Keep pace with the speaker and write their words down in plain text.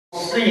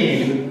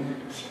seen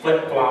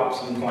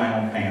flip-flops and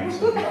flannel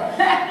pants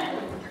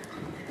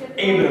and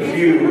even a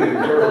few in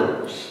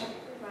girdles.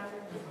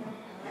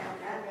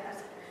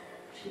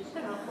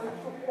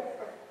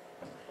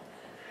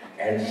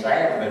 And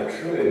sad but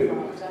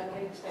true,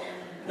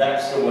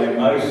 that's the way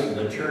most of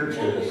the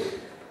churches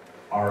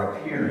are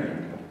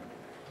appearing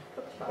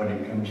when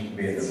it comes to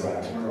being the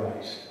bride of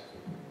Christ.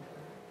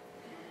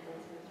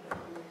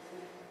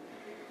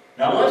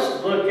 Now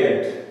let's look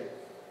at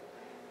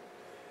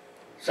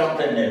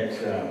something that,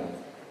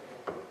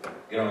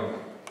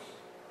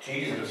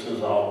 Jesus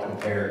is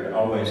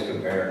always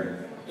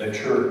compared the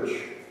church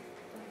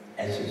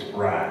as his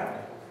bride.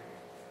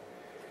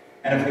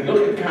 And if we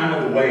look at kind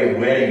of the way a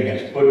wedding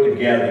is put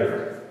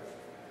together,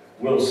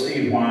 we'll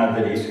see why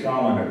that he's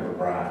calling her a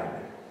bride.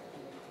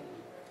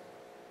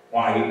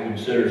 Why he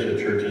considers the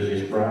church as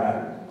his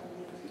bride.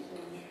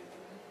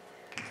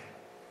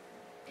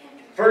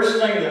 First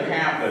thing that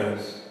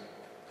happens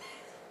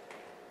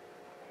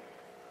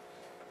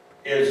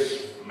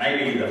is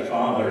maybe the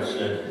father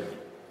said,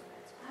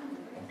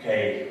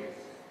 okay,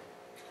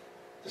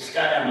 this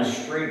guy down the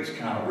street's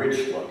kind of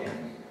rich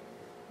looking.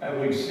 Maybe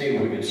we can see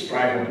if we could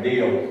strike him a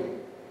deal.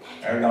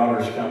 Our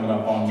daughter's coming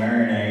up on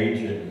marrying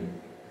age,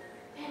 and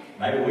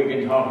maybe we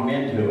can talk him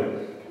into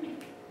it.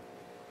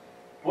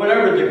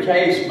 Whatever the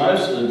case,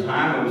 most of the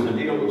time it was a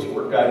deal that was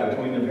worked out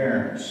between the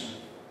parents,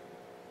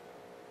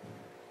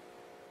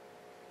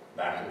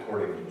 back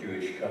according to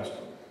Jewish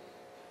custom.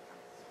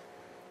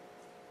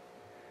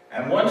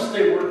 And once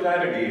they worked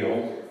out a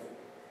deal,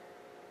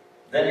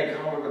 then they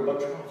called it a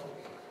betrothal.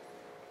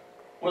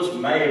 It was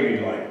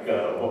maybe like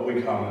what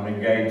we call an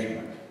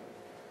engagement.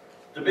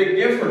 The big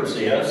difference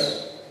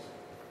is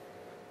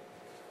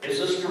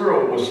this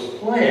girl was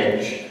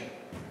pledged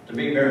to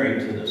be married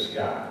to this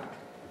guy.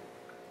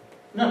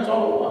 And that's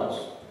all it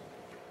was.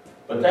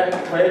 But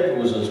that pledge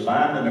was as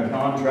binding a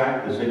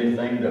contract as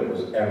anything that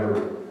was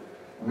ever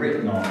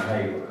written on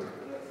paper.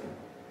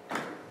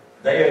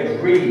 They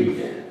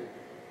agreed,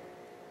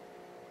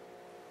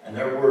 and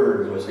their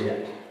word was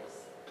it.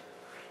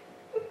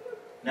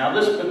 Now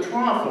this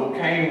betrothal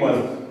came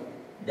with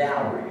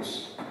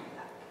dowries.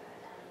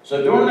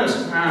 So during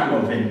this time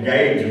of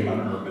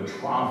engagement or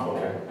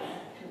betrothal,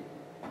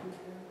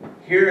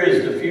 here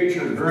is the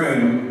future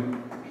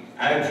groom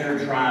out here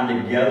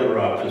trying to gather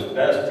up as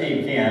best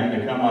he can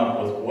to come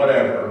up with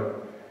whatever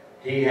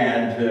he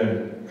had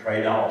to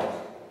trade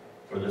off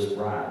for this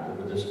bride,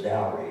 for this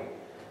dowry.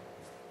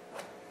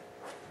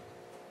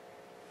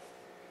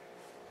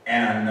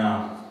 And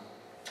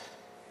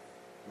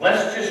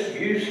let's just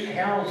use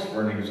cows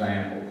for an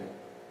example.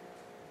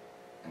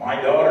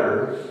 My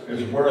daughter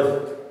is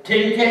worth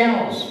 10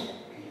 cows.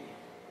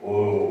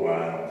 Oh,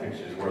 I don't think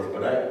she's worth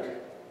but 8.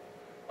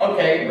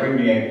 Okay, bring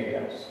me 8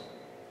 cows.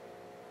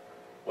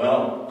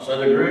 Well, so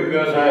the groom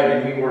goes out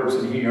and he works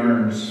and he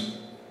earns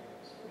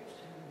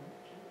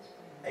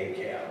 8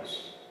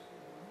 cows.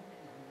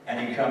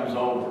 And he comes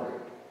over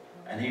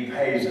and he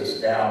pays us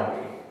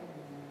dowry.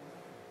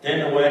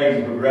 Then the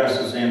wedding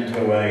progresses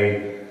into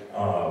a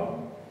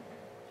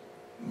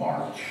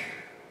march.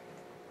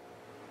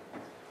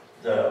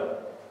 The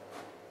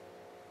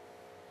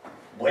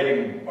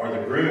wedding, or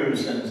the groom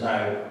sends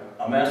out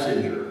a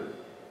messenger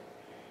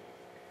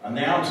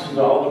announcing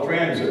to all the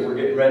friends that we're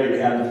getting ready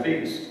to have the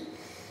feast.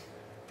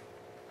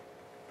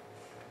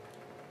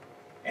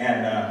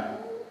 And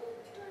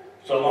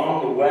so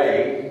along the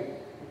way,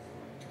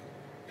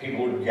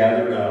 people are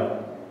gathered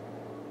up,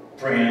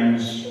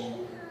 friends,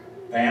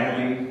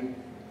 family,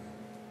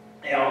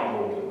 they all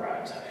go to the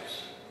bride's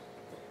house.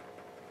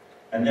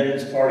 And then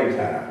it's party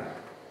time.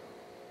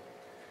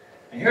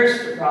 And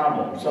here's the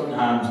problem.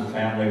 Sometimes the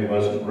family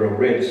wasn't real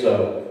rich,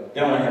 so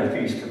they only had a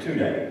feast for 2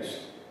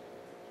 days.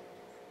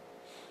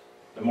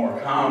 The more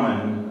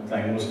common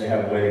thing was to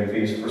have a wedding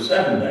feast for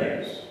 7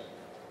 days.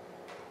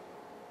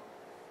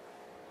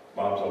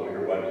 Bob's over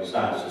here wiping his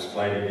eyes, just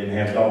glad he didn't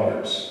have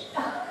daughters.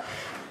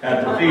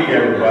 Had to feed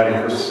everybody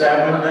for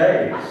 7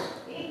 days.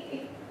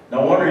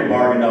 No wonder he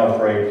bargained off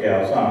for 8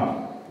 cows, huh?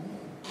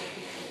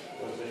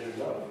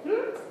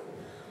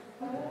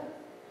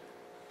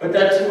 But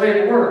that's the way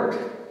it worked.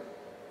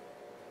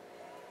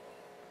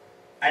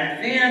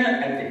 And then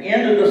at the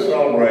end of the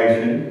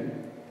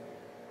celebration,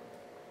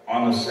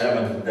 on the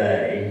 7th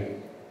day,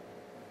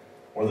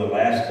 or the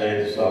last day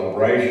of the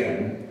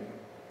celebration,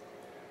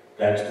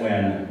 that's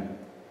when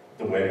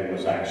the wedding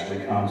was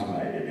actually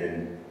consummated.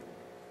 And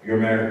you're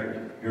married.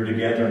 You're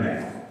together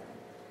now.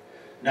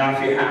 Now,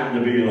 if you happen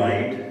to be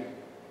late,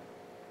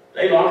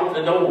 they locked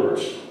the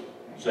doors,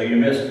 so you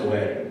missed the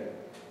wedding.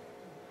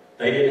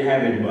 They didn't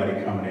have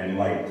anybody coming in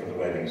late for the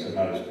weddings in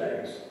those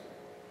days.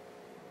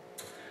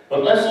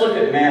 But let's look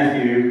at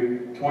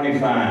Matthew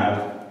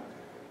 25,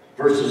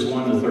 verses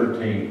 1 to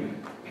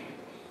 13.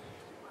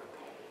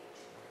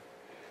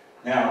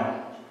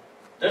 Now,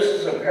 this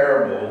is a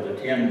parable of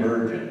the 10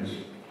 virgins.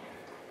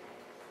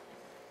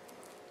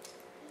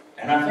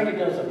 And I think it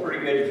does a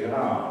pretty good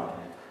job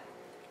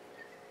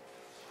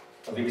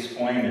of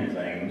explaining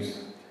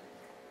things,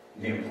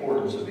 the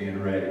importance of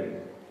being ready.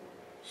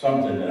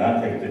 something that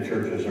I think the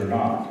churches are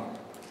not.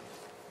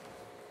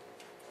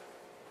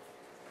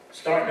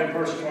 Starting at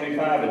verse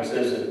 25, it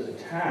says, "At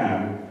the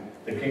time,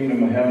 the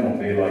kingdom of heaven will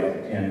be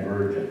like the 10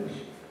 virgins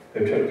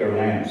who took their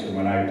lamps and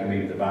went out to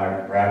meet the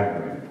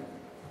bridegroom.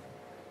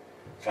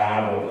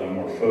 5 of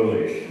them were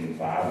foolish and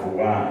 5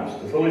 were wise.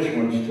 The foolish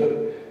ones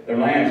took their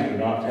lamps but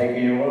not take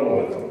any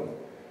oil with them.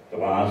 The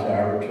wise,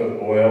 however,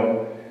 took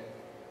oil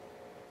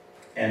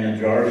and the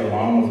jars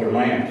along with their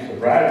lamps. The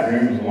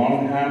bridegroom was a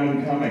long time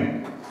in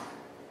coming,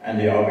 and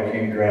they all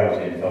became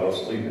drowsy and fell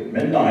asleep. At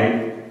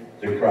midnight,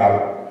 the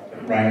cry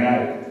rang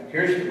out,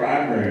 'Here's the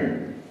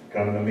bridegroom,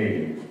 come to meet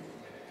him.'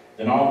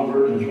 Then all the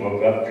virgins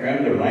woke up,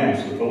 trimmed their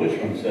lamps. The foolish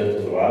ones said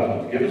to the wise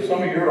ones, 'Give us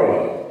some of your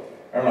oil.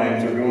 Our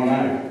lamps are going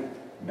out.'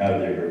 'No,'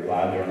 they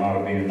replied, 'there will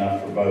not be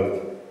enough for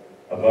both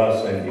of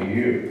us and to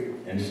you.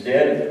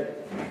 Instead,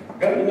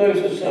 go to those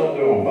who sell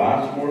oil and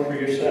buy some more for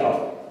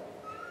yourself.'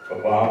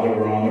 But while they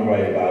were on their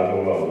way to buy the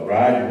oil, the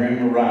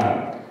bridegroom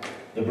arrived.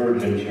 The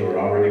virgins who had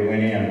already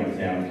went in with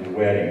him to the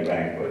wedding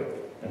banquet,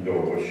 and the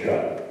door was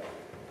shut.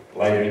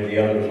 Later the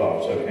others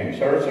also came.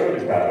 'Sir, sir,'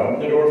 they cried, 'open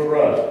the door for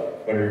us.'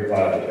 But he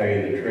replied, 'To tell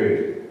you the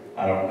truth,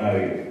 I don't know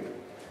you.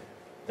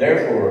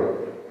 Therefore,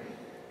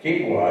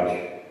 keep watch,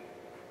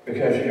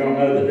 because you don't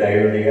know the day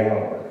or the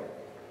hour.'"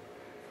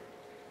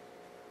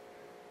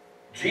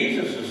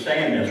 Jesus is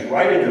saying this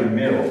right in the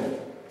middle.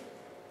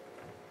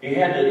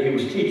 He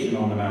was teaching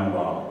on the Mount of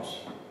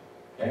Olives.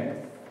 Okay?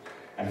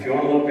 And if you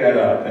want to look that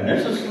up, and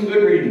this is some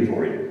good reading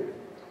for you,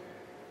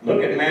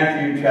 look at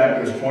Matthew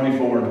chapters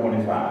 24 and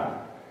 25.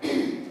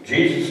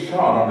 Jesus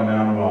taught on the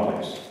Mount of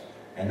Olives,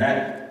 and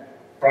that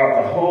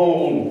brought the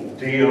whole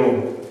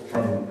deal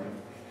from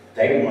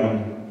day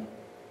one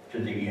to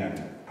the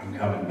end. I'm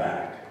coming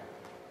back.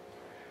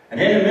 And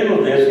in the middle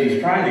of this,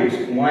 he's trying to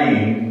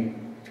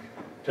explain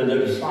to the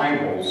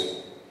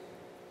disciples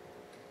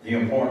the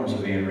importance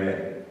of being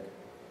ready.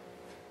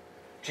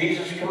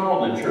 Jesus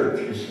called the church.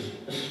 He says,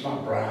 "This is my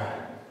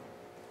bride.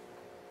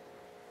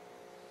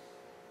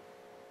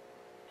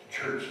 The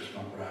church is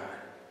my bride."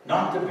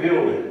 Not the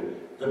building.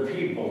 The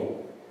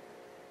people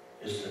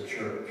is the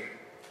church.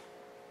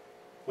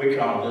 We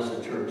call this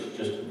the church,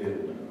 just a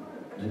building.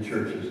 The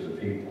church is the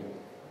people.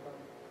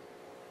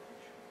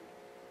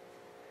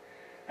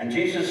 And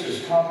Jesus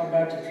is talking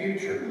about the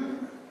future.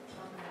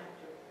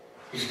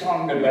 He's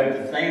talking about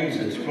the things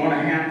that's going to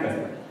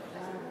happen.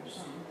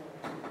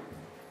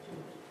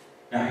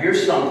 Now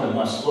here's something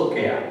let's look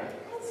at.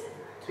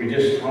 We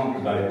just talked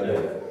about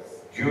the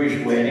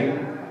Jewish wedding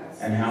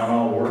and how it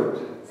all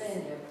worked.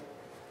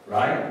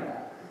 Right?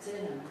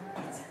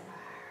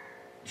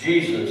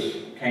 Jesus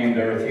came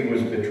to earth. He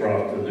was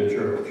betrothed to the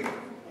church.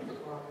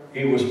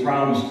 He was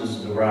promised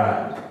as the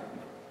bride.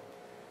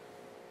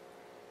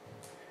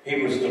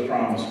 He was the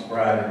promised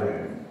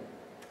bridegroom.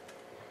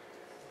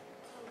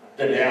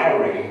 The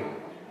dowry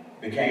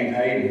became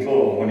paid in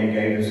full when he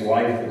gave his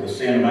life for the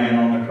sin of man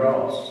on the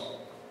cross.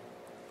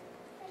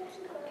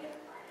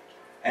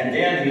 And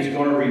then he's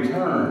going to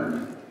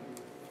return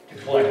to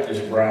collect his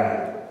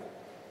bride.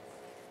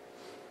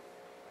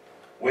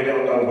 We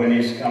don't know when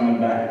he's coming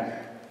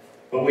back,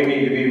 but we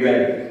need to be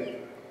ready.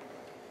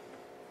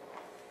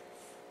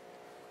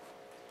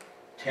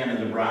 10 of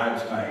the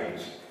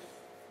bridesmaids,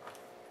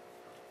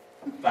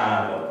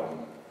 5 of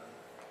them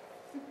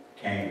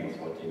came with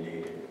what they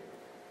needed.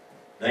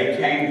 They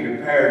came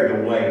prepared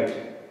to wait.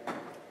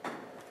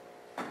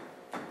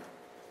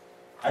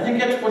 I think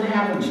that's what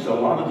happens to a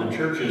lot of the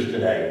churches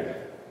today.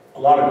 A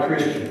lot of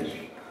Christians.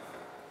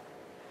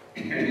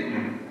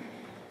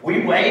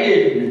 We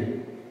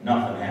waited,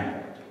 nothing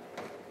happened.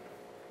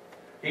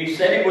 He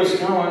said he was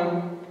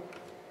coming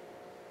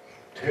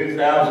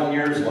 2,000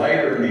 years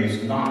later, and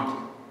he's not.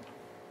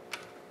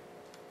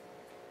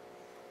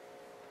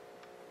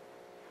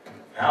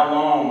 How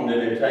long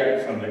did it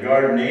take from the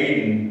Garden of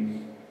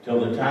Eden till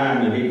the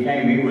time that he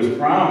came? He was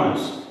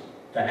promised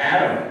to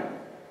Adam.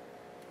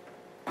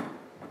 It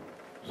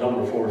was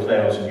over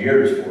 4,000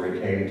 years before he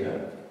came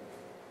to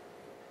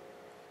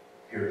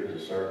here to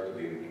this earth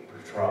to be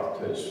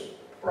betrothed to his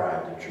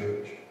bride, the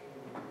church.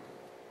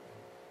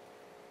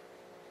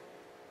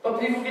 But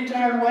people get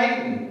tired of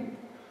waiting.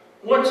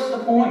 What's the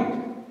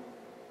point?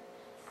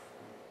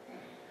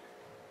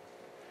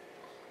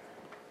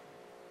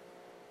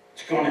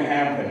 It's going to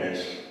happen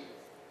is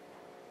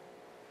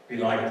be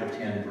like the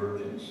 10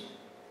 virgins.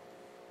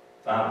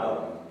 5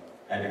 of them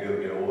had to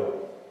go get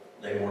oil.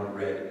 They weren't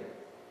ready.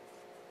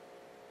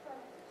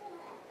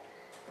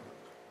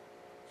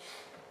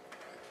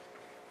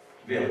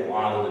 Be a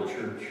lot of the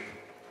church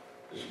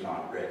is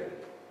not ready.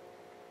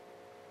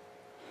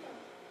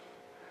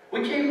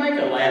 We can't make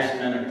a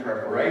last-minute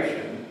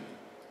preparation.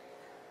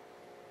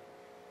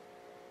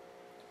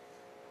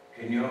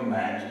 Can you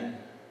imagine?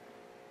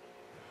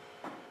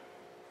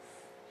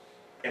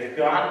 If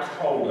God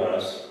told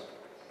us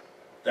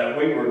that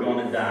we were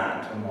going to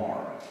die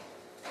tomorrow,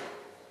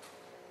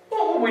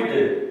 what would we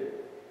do?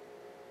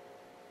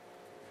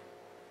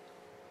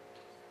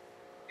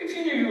 If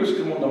you knew you was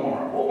going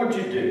tomorrow, what would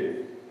you do?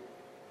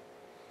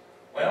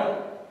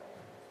 Well,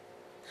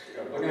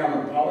 go down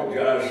to the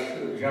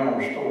to the general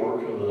store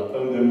because I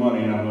owe them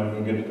money and I'm not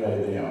going to get to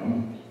pay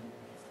them.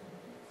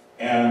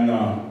 And,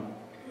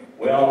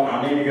 well,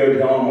 I need to go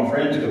tell all my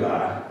friends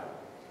goodbye.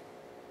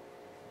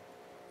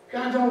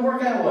 God don't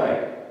work that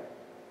way.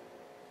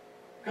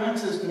 God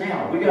says,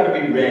 now, we got to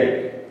be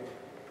ready.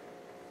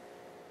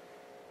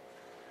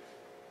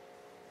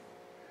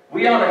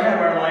 We ought to have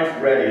our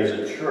life ready as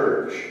a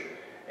church.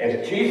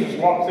 If Jesus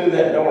walked through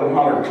that door and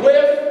hollered,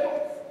 Cliff,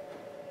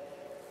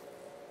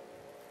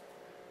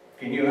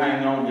 can you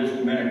hang on just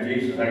a minute,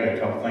 Jesus? I got a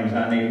couple things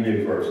I need to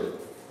do first.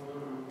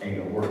 Ain't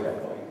going to work that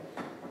way.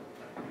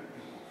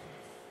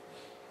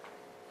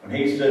 When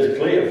he says,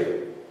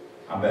 Cliff,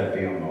 I better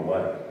be on my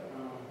way.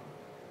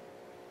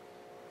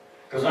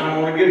 Because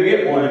I'm going to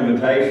get one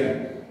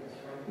invitation,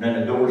 and then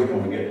the door's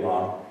going to get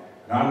locked.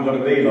 And I'm going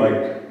to be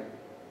like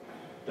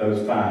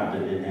those 5 that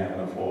didn't have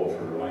enough oil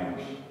for their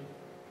lamps.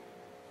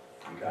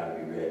 You've got to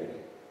be ready.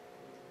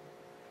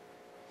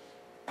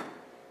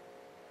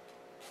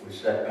 We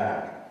sat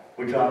back.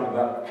 We talked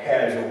about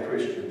casual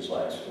Christians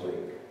last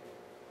week.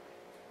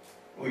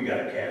 We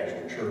got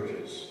casual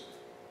churches.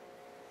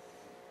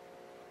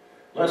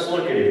 Let's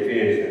look at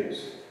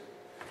Ephesians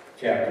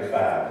chapter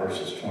 5,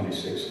 verses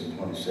 26 and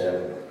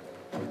 27.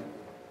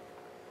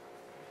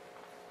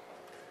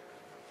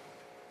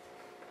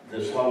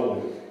 This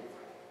whole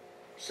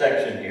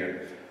section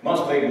here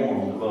must be more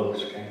when the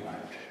books came out.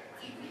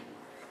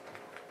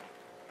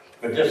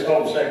 But this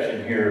whole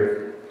section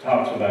here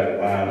talks about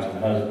wives and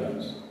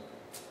husbands.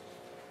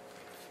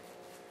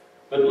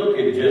 But look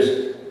at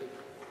just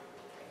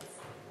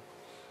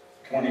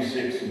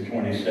 26 and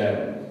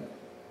 27.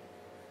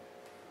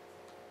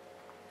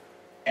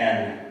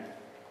 And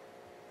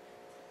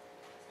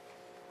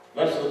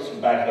let's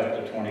listen back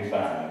up to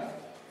 25.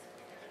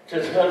 It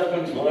says,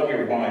 husbands, love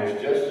your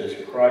wives just as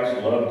Christ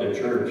loved the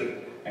church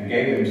and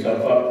gave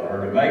himself up for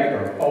her to make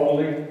her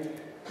holy,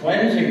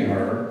 cleansing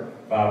her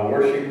by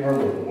washing her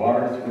with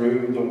water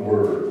through the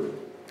word,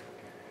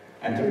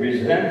 and to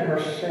present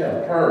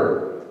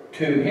her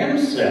to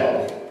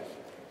himself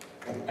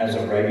as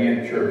a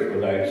radiant church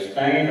without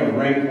stain or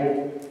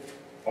wrinkle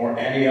or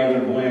any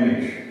other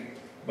blemish,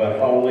 but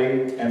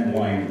holy and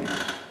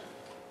blameless.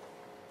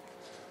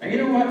 Now you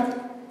know what?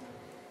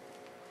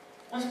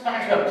 Let's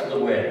back up to the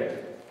wedding.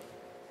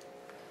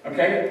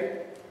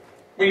 Okay?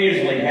 We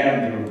usually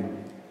have the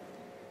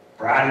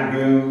bride and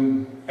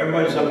groom.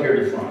 Everybody's up here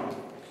at the front.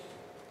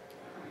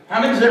 How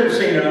many's ever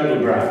seen an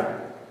ugly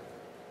bride?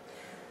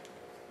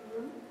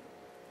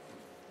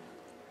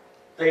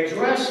 They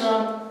dress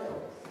up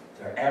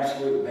their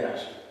absolute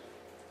best.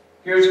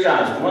 Here's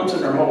guys, once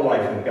in their whole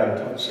life have got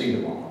a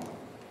tuxedo on.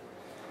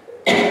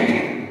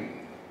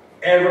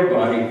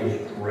 Everybody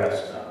is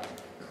dressed up.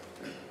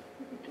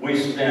 We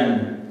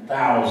spend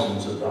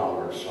thousands of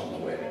dollars on the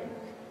wedding.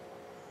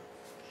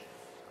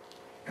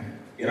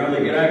 You know,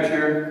 they get out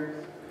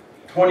here,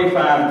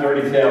 $25,000,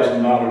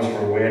 $30,000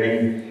 for a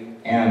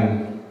wedding,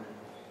 and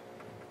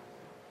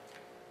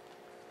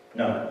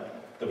no,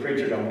 the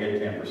preacher don't get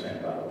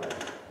 10%, by the way.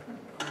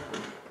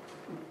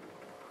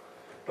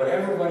 But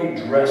everybody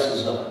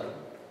dresses up.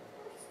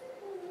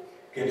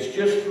 Gets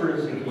just pretty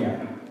as they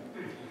can.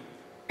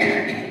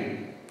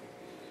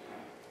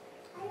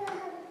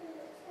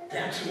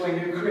 That's the way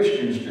new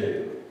Christians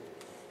do.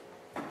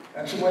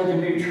 That's the way the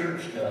new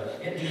church does.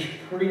 Get just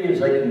pretty as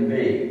they can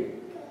be.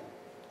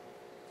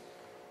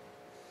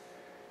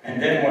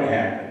 And then what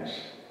happens?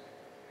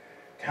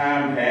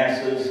 Time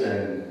passes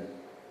and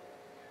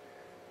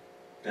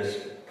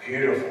this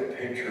beautiful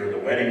picture of the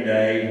wedding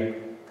day.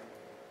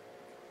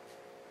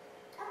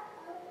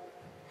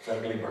 It's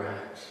ugly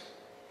brides,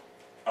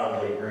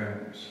 ugly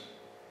grooms.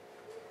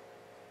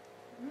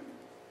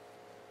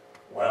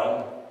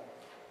 Well,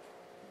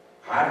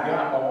 I've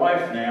got my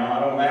wife now. I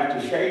don't have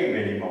to shave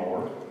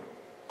anymore.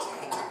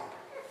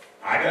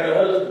 I got a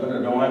husband.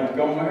 I don't have to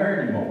comb my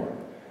hair anymore.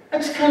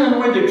 That's kind of the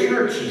way the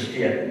church is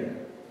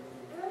getting.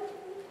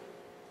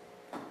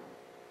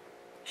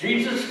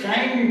 Jesus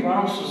came, he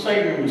promised to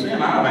save him from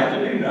sin. I don't have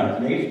to do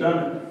nothing. He's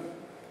done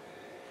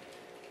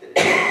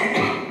it.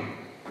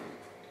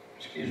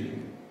 Excuse me.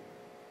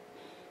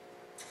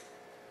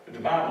 But the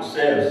Bible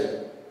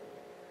says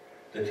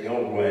that the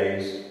old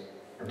ways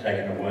are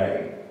taken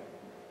away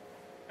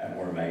and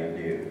we're made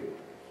new.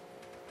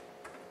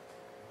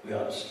 We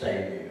ought to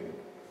stay new.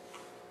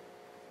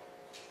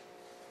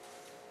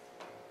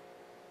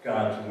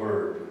 God's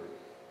Word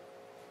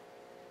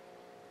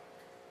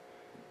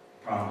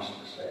promised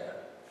us that.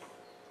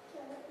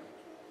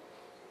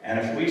 And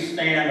if we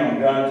stand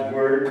on God's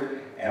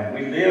Word and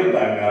we live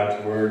by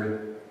God's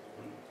Word,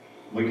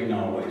 we can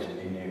always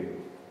be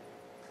new.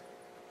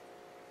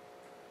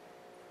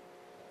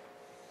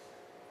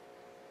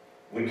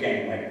 We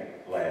can't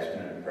make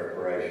last-minute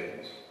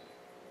preparations.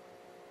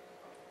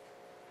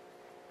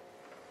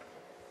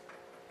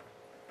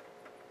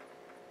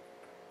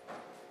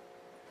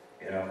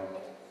 You know,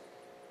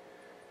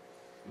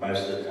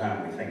 most of the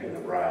time we think of the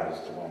bride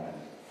as the woman.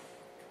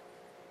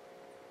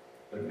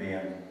 But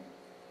men,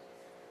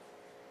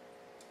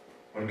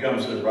 when it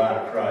comes to the bride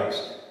of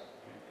Christ,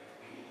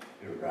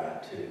 your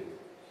bride too.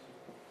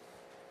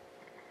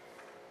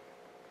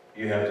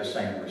 You have the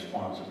same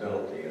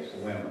responsibility as the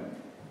women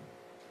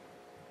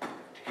to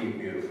keep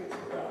beautiful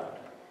for God.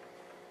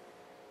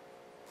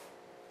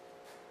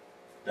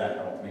 That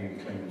don't mean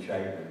clean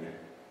shaven.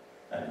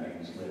 That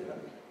means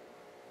living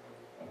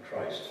a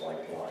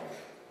Christ-like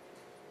life.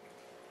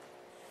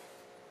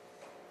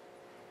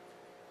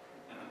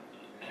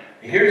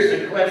 Here's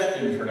the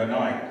question for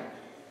tonight.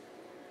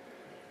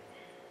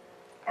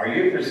 Are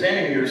you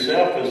presenting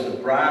yourself as the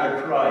bride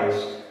of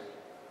Christ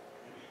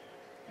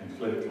in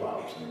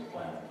flip-flops and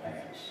flannel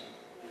pants?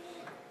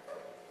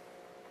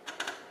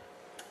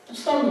 It's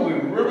something we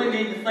really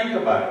need to think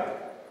about.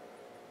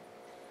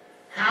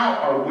 How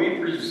are we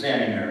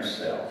presenting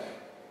ourselves?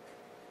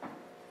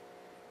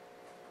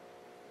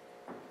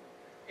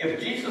 If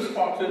Jesus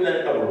walked through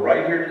that door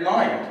right here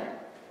tonight,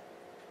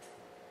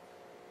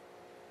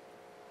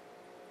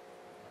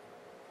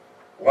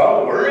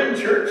 well, we're in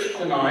church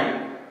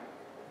tonight.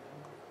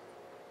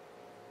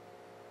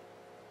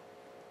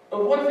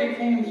 But what if he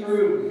came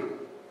through?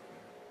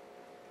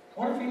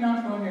 What if he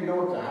knocked on your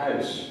door at the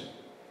house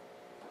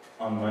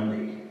on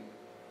Monday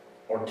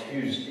or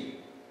Tuesday?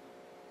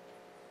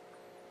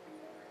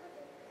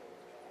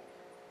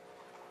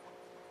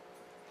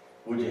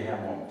 Would you have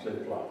on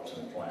flip-flops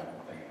and flannel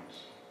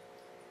pants?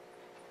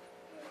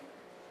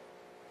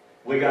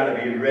 We got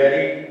to be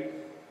ready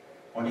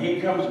when he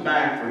comes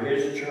back for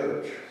his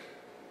church.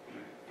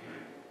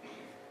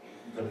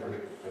 The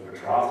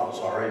betrophal's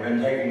already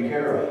been taken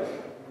care of.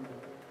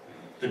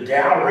 The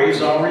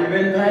dowry's already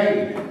been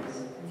paid.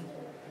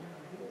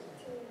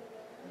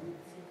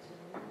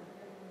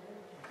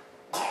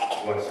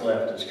 What's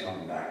left is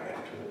coming back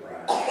after the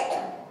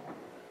bride.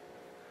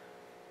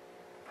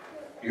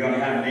 You're going to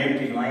have an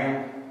empty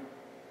lamp.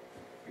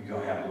 You're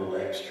going to have a little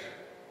extra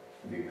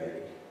and be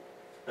ready.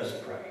 Let's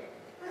pray.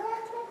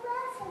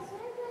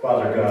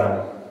 Father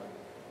God,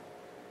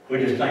 we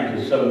just thank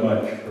you so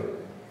much for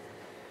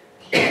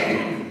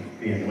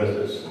being with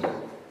us.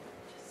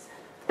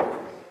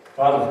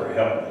 Father, for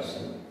helping us.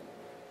 And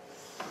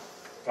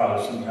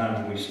Father,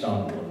 sometimes we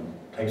stumble and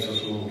it takes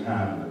us a little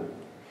time to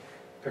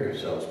pick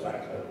ourselves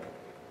back up.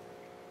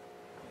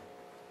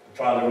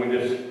 Father, we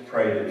just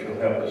pray that you'll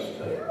help us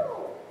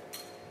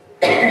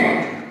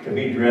to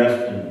be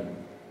dressed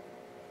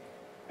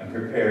and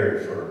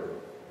prepared for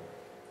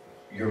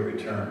your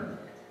return.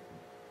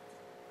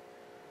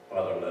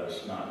 Father, let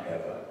us not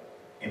have an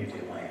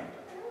empty lamp.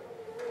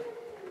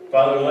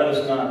 Father, let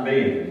us not be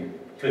in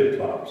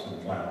flip-flops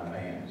and flannel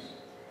pants.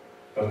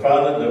 But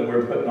Father, that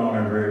we're putting on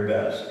our very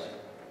best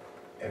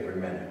every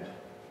minute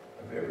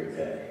of every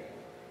day.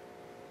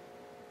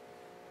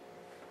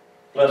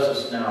 Bless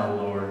us now,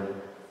 Lord.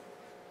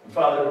 And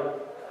Father,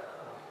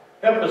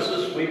 help us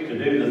this week to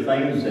do the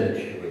things that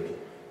you would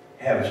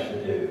have us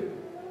to do.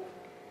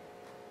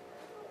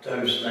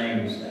 Those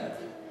things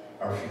that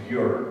are for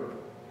your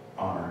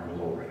honor and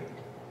glory.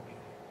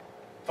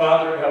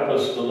 Father, help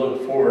us to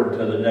look forward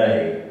to the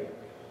day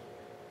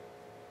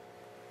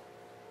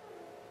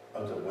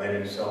of the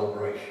wedding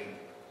celebration.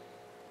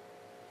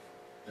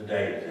 The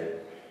day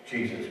that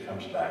Jesus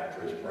comes back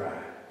for his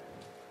bride.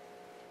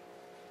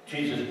 In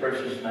Jesus'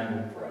 precious name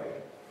we pray.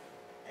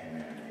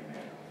 Amen and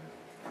amen.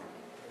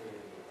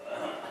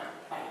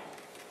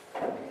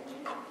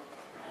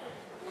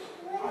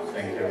 I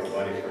thank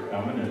everybody for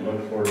coming and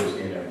look forward to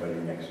seeing everybody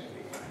next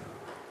week.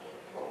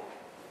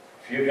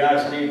 If you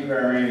guys need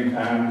prayer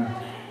anytime,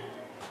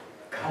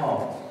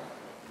 call.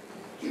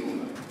 We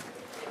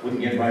can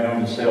get right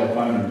on the cell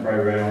phone and pray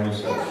right on the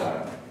cell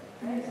phone.